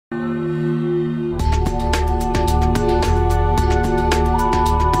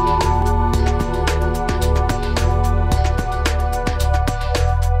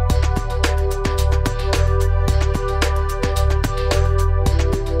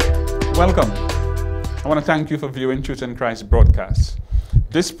Welcome. I want to thank you for viewing Truth in Christ broadcast.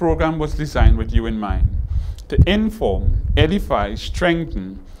 This program was designed with you in mind to inform, edify,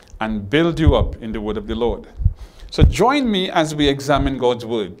 strengthen, and build you up in the word of the Lord. So join me as we examine God's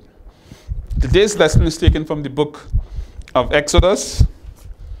word. Today's lesson is taken from the book of Exodus.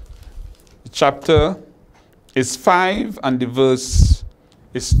 The chapter is 5 and the verse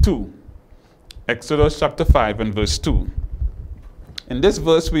is 2. Exodus chapter 5 and verse 2. In this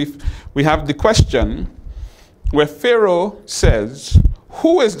verse, we have the question where Pharaoh says,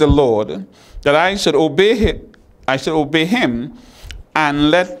 "Who is the Lord that I should obey him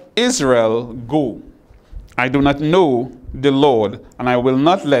and let Israel go? I do not know the Lord, and I will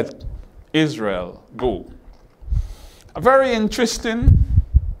not let Israel go." A very interesting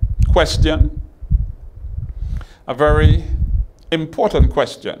question, a very important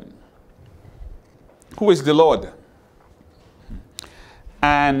question. Who is the Lord?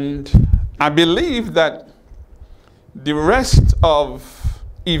 And I believe that the rest of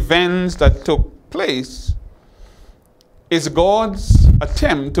events that took place is God's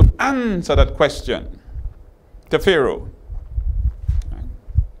attempt to answer that question to Pharaoh.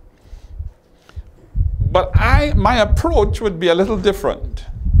 But my approach would be a little different.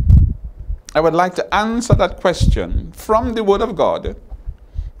 I would like to answer that question from the Word of God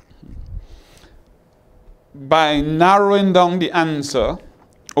by narrowing down the answer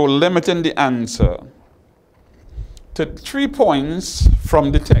or limiting the answer to 3 points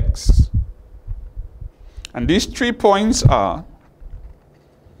from the text. And these 3 points are: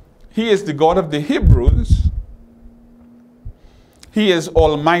 He is the God of the Hebrews, He is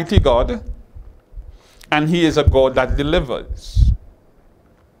Almighty God, and He is a God that delivers.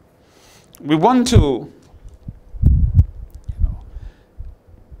 We want to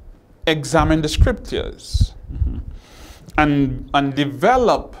examine the scriptures and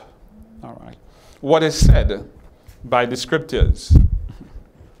develop, what is said by the scriptures.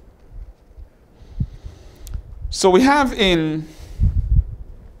 So we have in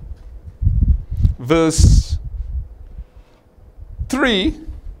verse 3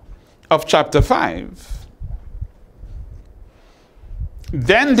 of chapter 5,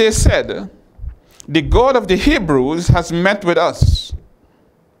 "Then they said, 'The God of the Hebrews has met with us.'"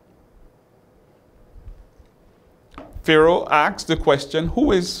 Pharaoh asked the question,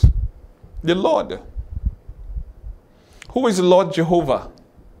 who is the Lord? Who is the Lord Jehovah?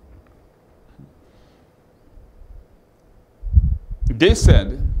 They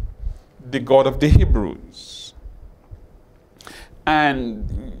said, "The God of the Hebrews." And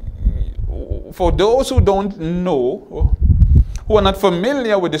for those who don't know, who are not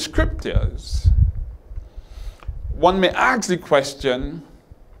familiar with the scriptures, one may ask the question,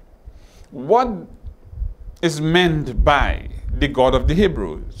 what is meant by the God of the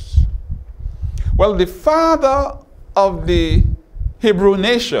Hebrews? Well, the father of the Hebrew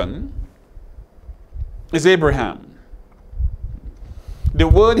nation is Abraham. The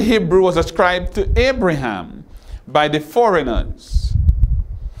word Hebrew was ascribed to Abraham by the foreigners,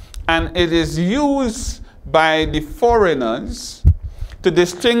 and it is used by the foreigners to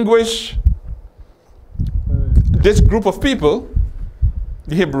distinguish this group of people,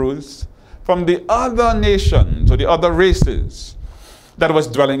 the Hebrews, from the other nations or the other races that was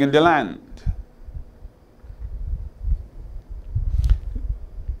dwelling in the land.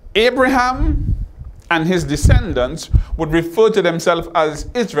 Abraham and his descendants would refer to themselves as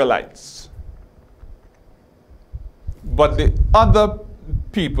Israelites. But the other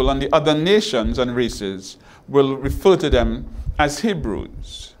people and the other nations and races will refer to them as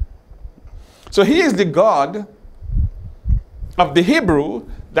Hebrews. So he is the God of the Hebrew.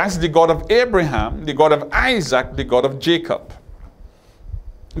 That's the God of Abraham, the God of Isaac, the God of Jacob.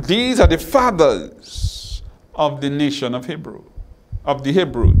 These are the fathers of the nation of the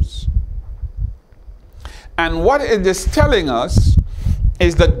Hebrews. And what it is telling us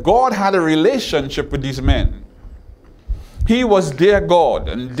is that God had a relationship with these men. He was their God,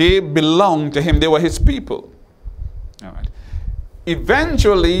 and they belonged to Him. They were His people. All right.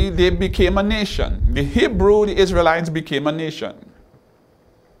 Eventually, they became a nation. The Israelites became a nation.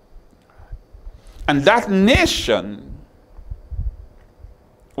 And that nation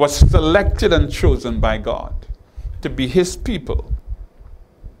was selected and chosen by God to be His people.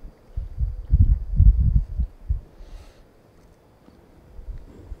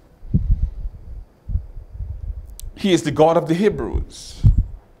 He is the God of the Hebrews.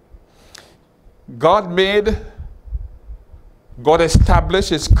 God established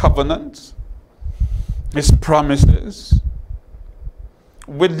His covenants, His promises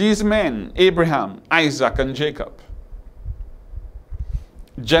with these men, Abraham, Isaac, and Jacob.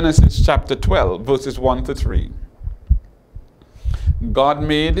 Genesis chapter 12, verses 1 to 3. God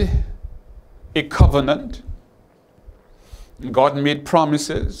made a covenant. God made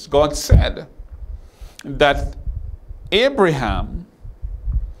promises. God said that Abraham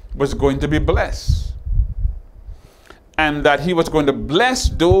was going to be blessed, and that he was going to bless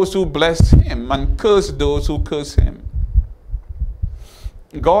those who bless him and curse those who curse him.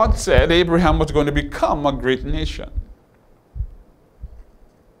 God said Abraham was going to become a great nation.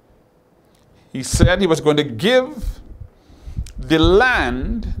 He said he was going to give the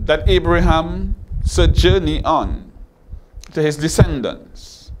land that Abraham sojourned on to his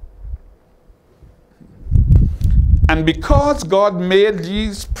descendants. And because God made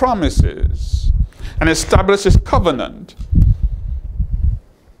these promises and established his covenant,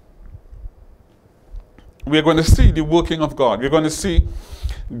 we're going to see the working of God. We're going to see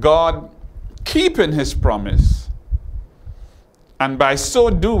God keeping his promise, and by so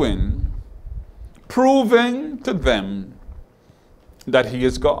doing, proving to them that he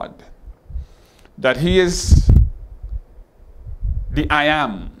is God, that he is the I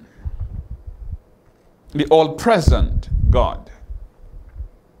am, the all-present God.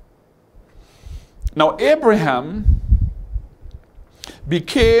 Now, Abraham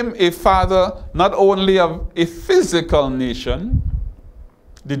became a father not only of a physical nation,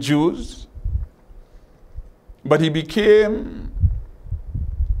 the Jews, but he became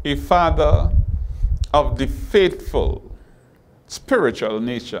a father of the faithful spiritual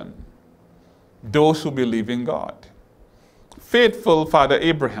nation, those who believe in God. Faithful Father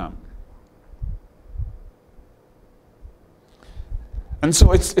Abraham. And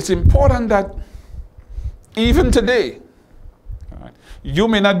so it's important that even today, right, you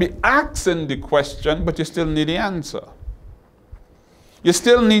may not be asking the question, but you still need the answer. You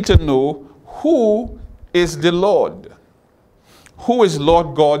still need to know who is the Lord. Who is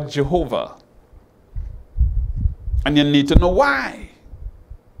Lord God Jehovah? And you need to know why.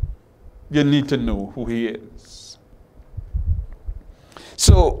 You need to know who he is.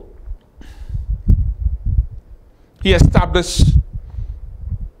 So, he established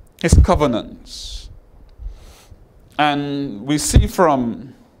his covenants. And we see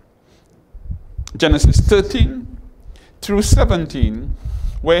from Genesis 13 through 17,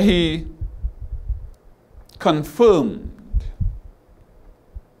 where he confirmed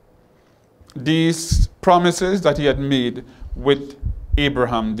these promises that he had made with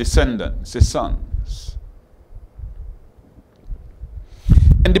Abraham's descendants, his sons.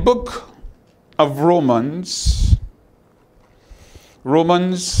 In the book of Romans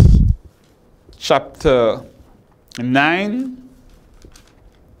chapter 9,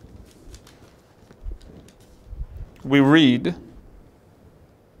 we read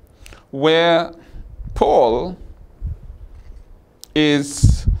where Paul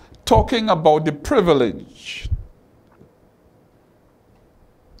is talking about the privilege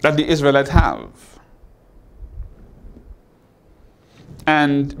that the Israelites have.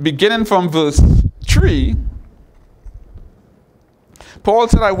 And beginning from verse 3, Paul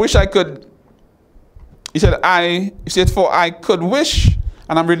said, I wish I could, he said, for I could wish,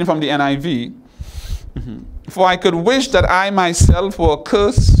 and I'm reading from the NIV, for I could wish that I myself were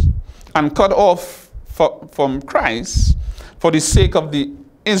cursed and cut off from Christ for the sake of the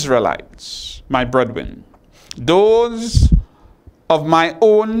Israelites, my brethren, those of my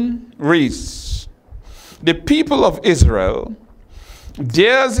own race, the people of Israel.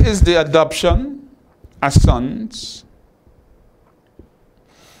 Theirs is the adoption as sons.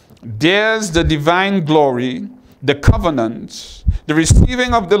 Theirs the divine glory, the covenant, the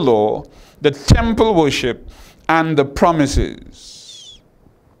receiving of the law, the temple worship, and the promises.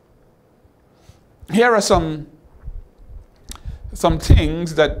 Here are some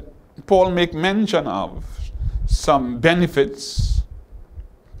things that Paul make mention of, some benefits,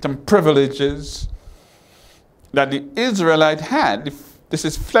 some privileges that the Israelite had, this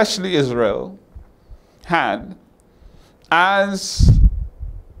is fleshly Israel, had as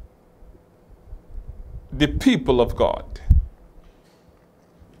the people of God.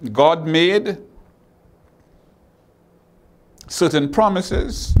 God made certain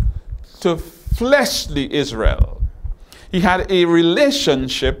promises to fleshly Israel. He had a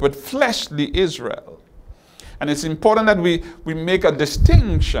relationship with fleshly Israel. And it's important that we make a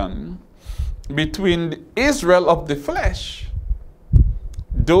distinction between the Israel of the flesh,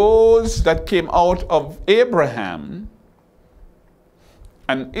 those that came out of Abraham,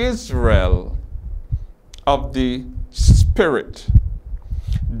 and Israel of the Spirit,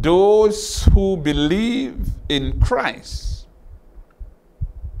 those who believe in Christ,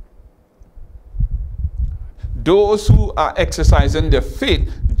 those who are exercising their faith,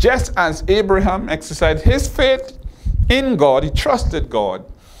 just as Abraham exercised his faith in God, he trusted God.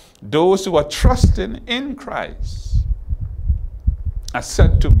 Those who are trusting in Christ are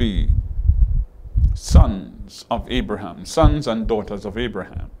said to be sons of Abraham, sons and daughters of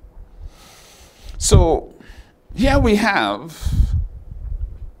Abraham. So here we have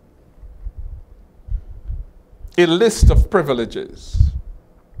a list of privileges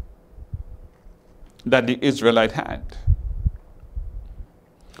that the Israelite had.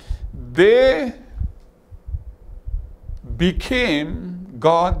 They became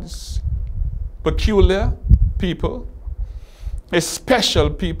God's peculiar people, His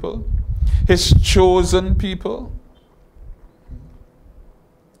special people, His chosen people.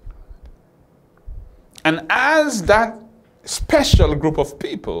 And as that special group of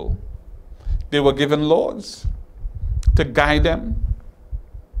people, they were given laws to guide them.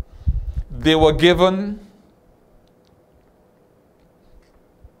 They were given,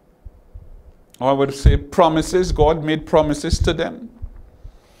 or I would say, promises. God made promises to them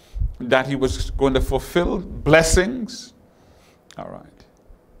that He was going to fulfill, blessings. All right.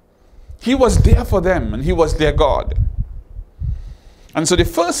 He was there for them, and He was their God. And so the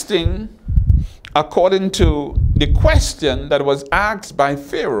first thing, according to the question that was asked by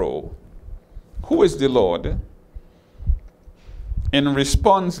Pharaoh, who is the Lord? In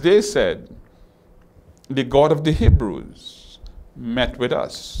response, they said, the God of the Hebrews met with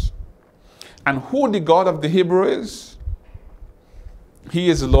us. And who the God of the Hebrews is? He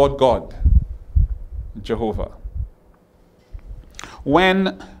is the Lord God, Jehovah.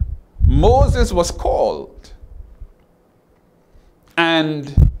 When Moses was called,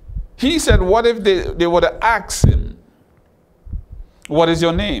 and he said, what if they would have asked him, what is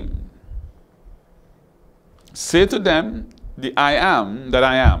your name? Say to them, the I am that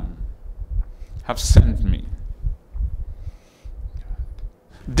I am have sent me.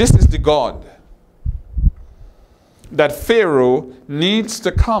 This is the God that Pharaoh needs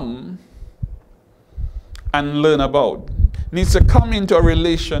to come and learn about, needs to come into a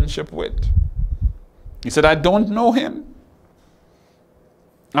relationship with. He said, I don't know him.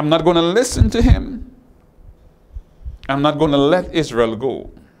 I'm not going to listen to him. I'm not going to let Israel go.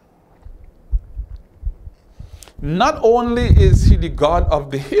 Not only is he the God of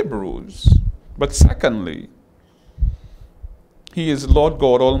the Hebrews, but secondly, he is Lord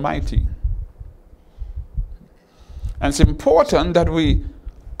God Almighty. And it's important that we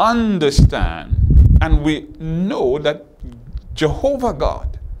understand and we know that Jehovah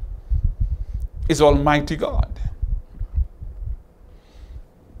God is Almighty God.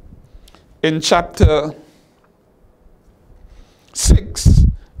 In chapter 6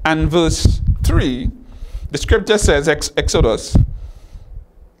 and verse 3, the scripture says, Exodus,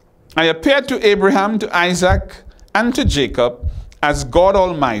 I appeared to Abraham, to Isaac, and to Jacob as God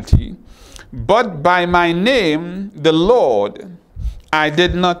Almighty, but by my name, the Lord, I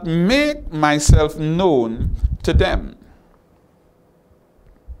did not make myself known to them.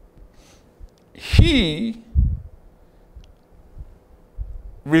 He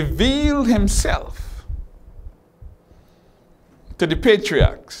revealed himself to the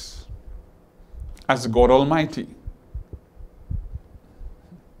patriarchs as God Almighty.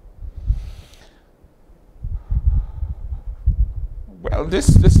 Well,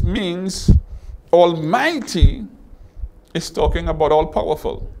 this means Almighty is talking about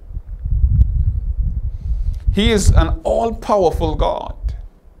all-powerful. He is an all-powerful God.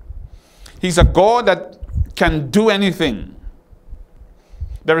 He's a God that can do anything.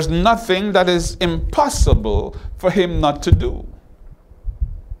 There is nothing that is impossible for him not to do.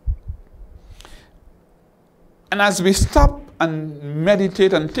 And as we stop and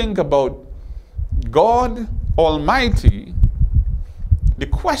meditate and think about God Almighty, the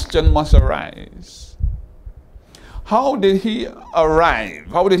question must arise. How did he arrive?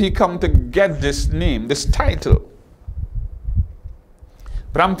 How did he come to get this name, this title?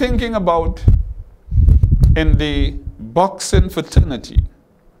 But I'm thinking about in the boxing fraternity,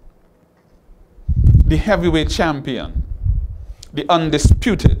 the heavyweight champion, the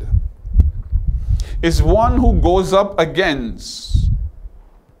undisputed, is one who goes up against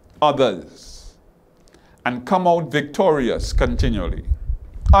others and come out victorious continually,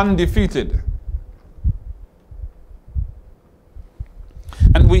 undefeated.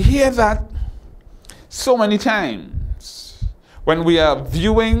 And we hear that so many times when we are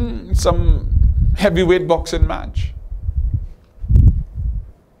viewing some heavyweight boxing match.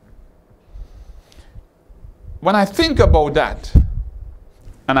 When I think about that,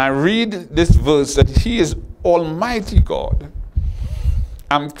 and I read this verse that he is Almighty God,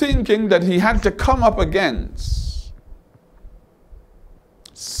 I'm thinking that he had to come up against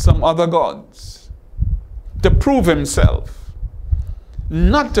some other gods to prove himself,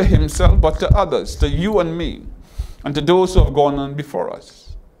 not to himself, but to others, to you and me, and to those who have gone on before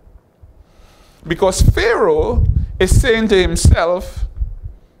us. Because Pharaoh is saying to himself,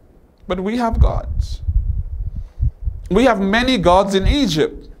 but we have gods. We have many gods in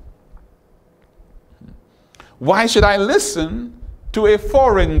Egypt. Why should I listen to a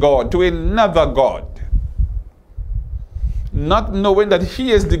foreign god, to another god? Not knowing that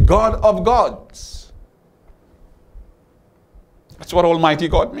he is the God of gods. That's what Almighty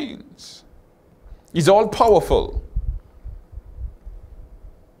God means. He's all powerful.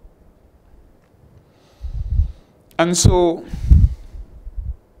 And so,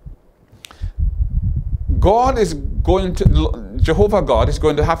 Jehovah God is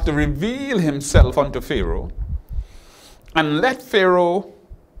going to have to reveal himself unto Pharaoh and let Pharaoh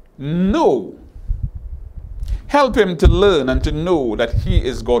know, help him to learn and to know that he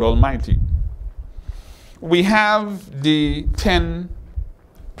is God Almighty. We have the 10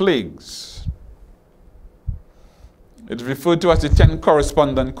 plagues. It's referred to as the 10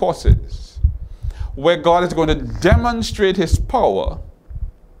 correspondent courses, where God is going to demonstrate his power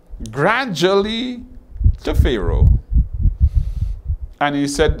gradually to Pharaoh. And he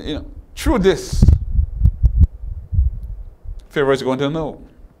said, through this, Pharaoh is going to know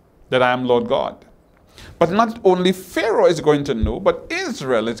that I am Lord God. But not only Pharaoh is going to know, but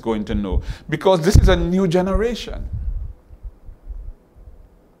Israel is going to know, because this is a new generation.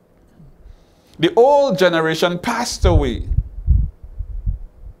 The old generation passed away,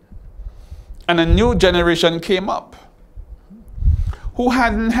 and a new generation came up who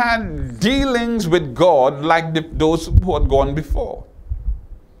hadn't had dealings with God like those who had gone before.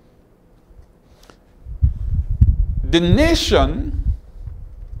 The nation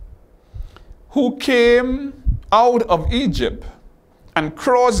who came out of Egypt and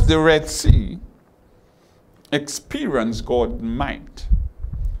crossed the Red Sea experienced God's might,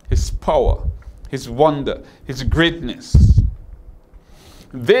 his power, his wonder, his greatness.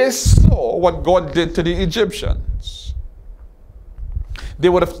 They saw what God did to the Egyptians. They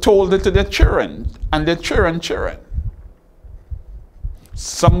would have told it to their children and their children.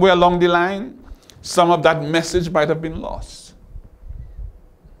 Somewhere along the line, some of that message might have been lost.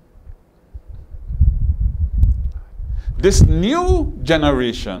 This new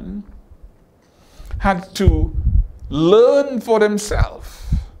generation had to learn for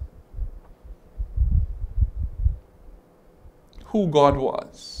themselves who God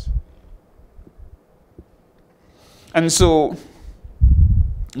was. And so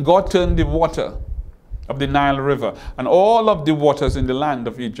God turned the water of the Nile River and all of the waters in the land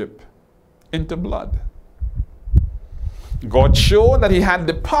of Egypt into blood. God showed that he had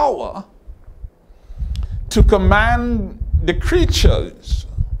the power to command the creatures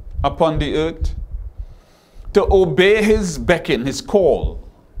upon the earth to obey his beckon, his call.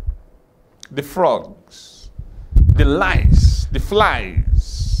 The frogs, the lice, the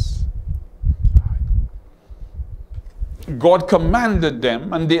flies. God commanded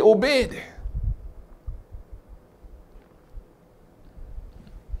them and they obeyed.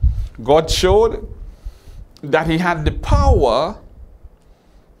 God showed that he had the power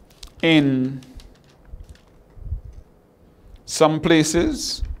in some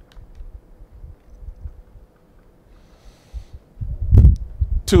places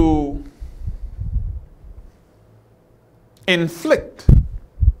to inflict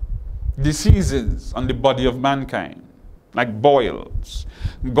diseases on the body of mankind, like boils.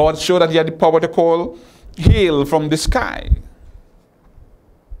 God showed that he had the power to call hail from the sky.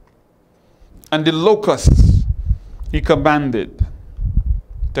 And the locusts he commanded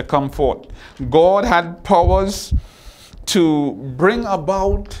to come forth. God had powers to bring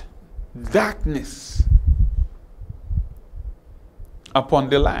about darkness upon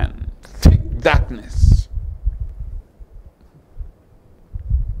the land, thick darkness.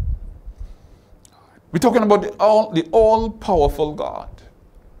 We're talking about the all-powerful God.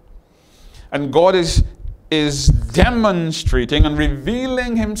 And God is demonstrating and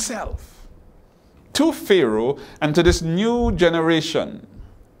revealing himself to Pharaoh and to this new generation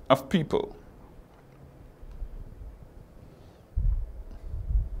of people.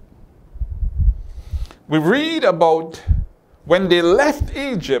 We read about when they left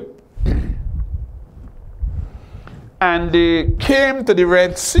Egypt and they came to the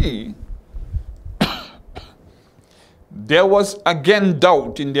Red Sea, there was again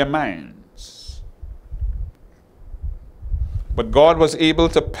doubt in their minds. But God was able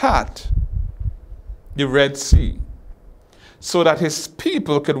to part the Red Sea so that his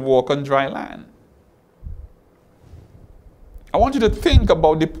people could walk on dry land. I want you to think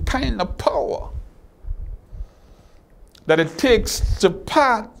about the kind of power that it takes to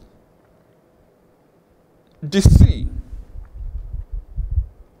part the sea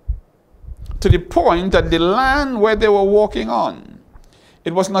to the point that the land where they were walking on,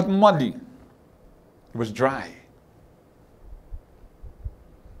 it was not muddy, it was dry.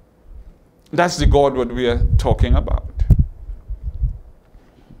 That's the God what we are talking about.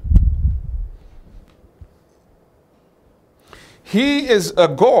 He is a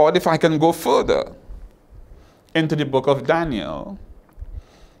God, if I can go further into the book of Daniel,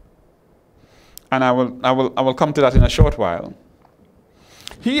 and I will come to that in a short while.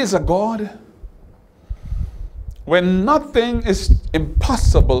 He is a God when nothing is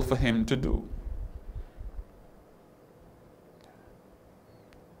impossible for him to do.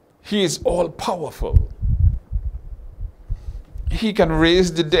 He is all powerful. He can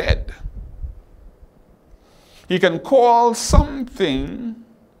raise the dead. He can call something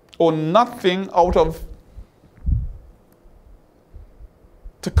or nothing out of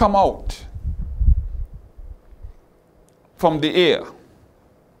to come out from the air.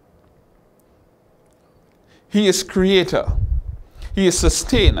 He is creator. He is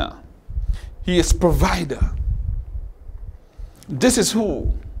sustainer. He is provider. This is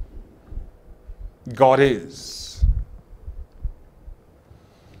who God is.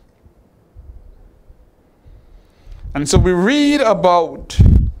 And so we read about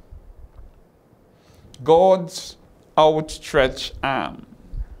God's outstretched arm.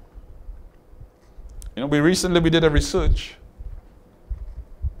 You know, we did a research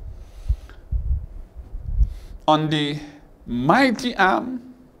on the mighty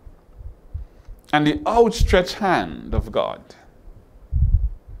arm and the outstretched hand of God.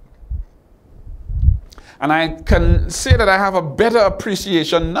 And I can say that I have a better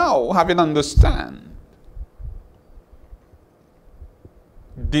appreciation now, having understand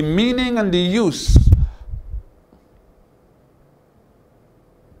the meaning and the use.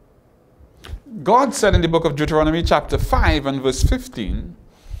 God said in the book of Deuteronomy chapter 5 and verse 15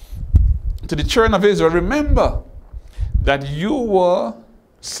 to the children of Israel, remember that you were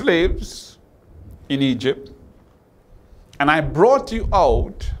slaves in Egypt, and I brought you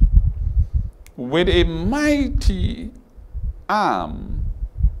out with a mighty arm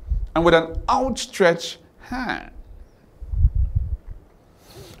and with an outstretched hand.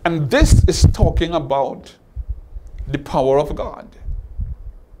 And this is talking about the power of God.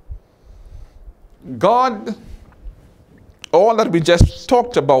 God, all that we just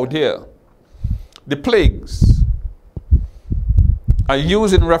talked about here, the plagues, are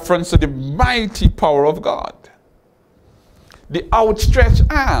used in reference to the mighty power of God. The outstretched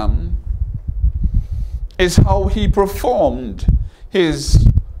arm is how he performed his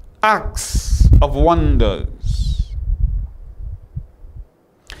acts of wonders.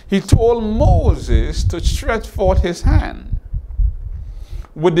 He told Moses to stretch forth his hand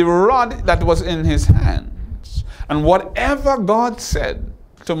with the rod that was in his hands. And whatever God said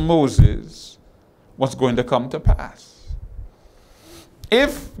to Moses was going to come to pass.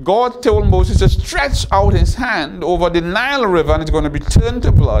 If God told Moses to stretch out his hand over the Nile River and it's going to be turned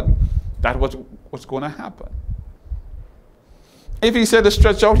to blood, that was what's going to happen. If he said to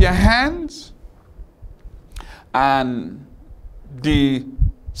stretch out your hands and the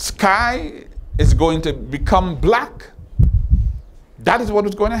sky is going to become black, that is what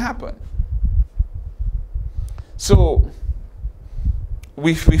is going to happen. So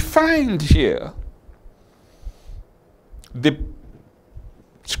we find here the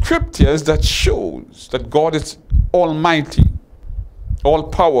scriptures that shows that God is almighty, all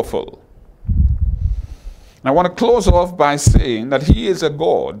powerful. And I want to close off by saying that he is a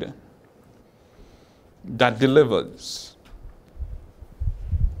God that delivers.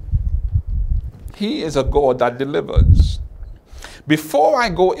 He is a God that delivers. Before I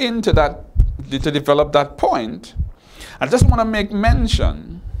go into that, to develop that point, I just want to make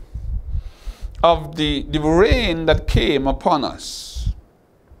mention of the rain that came upon us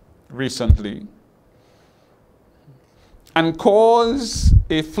recently and caused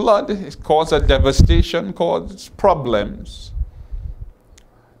a flood, it caused a devastation, caused problems.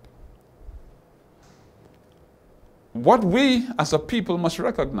 What we as a people must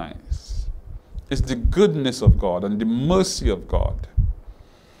recognize is the goodness of God and the mercy of God.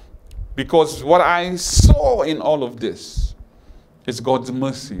 Because what I saw in all of this is God's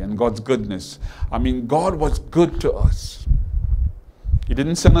mercy and God's goodness. I mean, God was good to us. He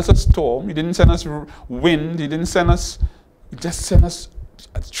didn't send us a storm. He didn't send us wind. He just sent us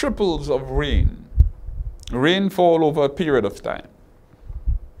triples of rain. Rainfall over a period of time.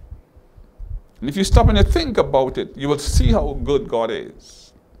 And if you stop and you think about it, you will see how good God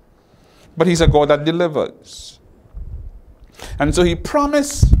is. But he's a God that delivers. And so he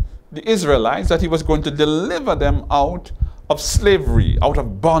promised the Israelites that he was going to deliver them out of slavery, out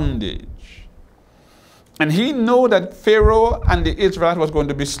of bondage. And he knew that Pharaoh and the Israelites was going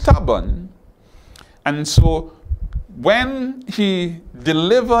to be stubborn. And so when he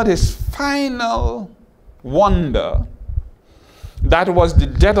delivered his final wonder, that was the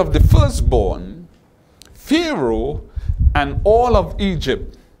death of the firstborn, Pharaoh and all of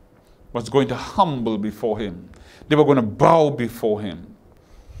Egypt was going to humble before him. They were going to bow before him.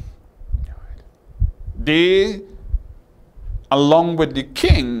 They, along with the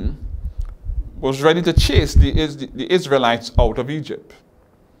king, was ready to chase the Israelites out of Egypt.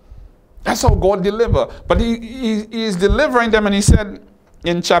 That's how God delivered. But he is delivering them, and he said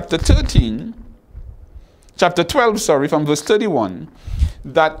in chapter 12, from verse 31,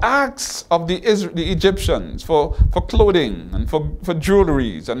 that asks of the Egyptians for clothing and for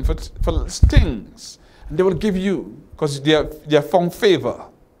jewelries and for things, and they will give you, because they have found favor.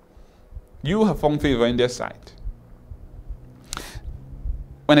 You have found favor in their sight.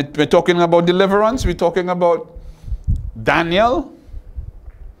 When we're talking about deliverance, we're talking about Daniel.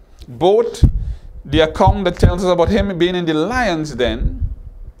 Both the account that tells us about him being in the lion's den,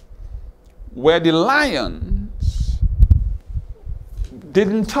 where the lions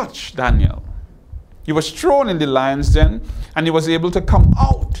didn't touch Daniel. He was thrown in the lion's den, and he was able to come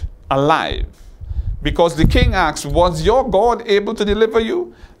out alive. Because the king asked, was your God able to deliver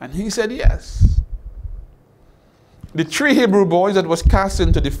you? And he said, yes. The 3 Hebrew boys that was cast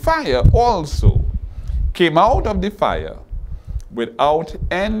into the fire also came out of the fire without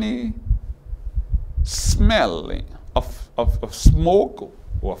any smelling of smoke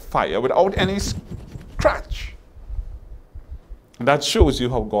or fire, without any scratch. And that shows you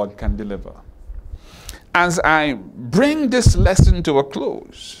how God can deliver. As I bring this lesson to a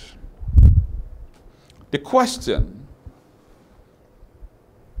close, the question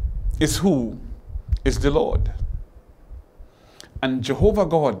is, who is the Lord? And Jehovah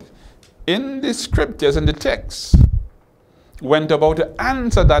God, in the scriptures and the text, went about to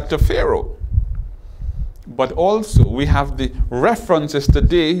answer that to Pharaoh. But also we have the references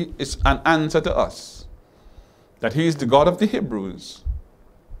today is an answer to us. That he is the God of the Hebrews,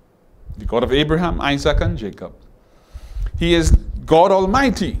 the God of Abraham, Isaac, and Jacob. He is God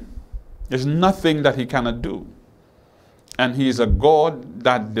Almighty. There's nothing that he cannot do. And he is a God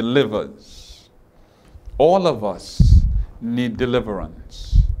that delivers. All of us need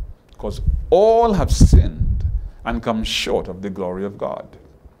deliverance, because all have sinned and come short of the glory of God.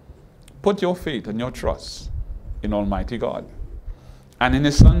 Put your faith and your trust in Almighty God and in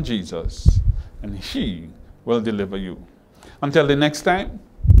his Son Jesus, and he will deliver you. Until the next time,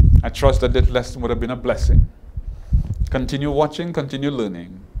 I trust that this lesson would have been a blessing. Continue watching, continue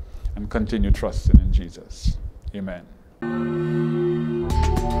learning, and continue trusting in Jesus. Amen.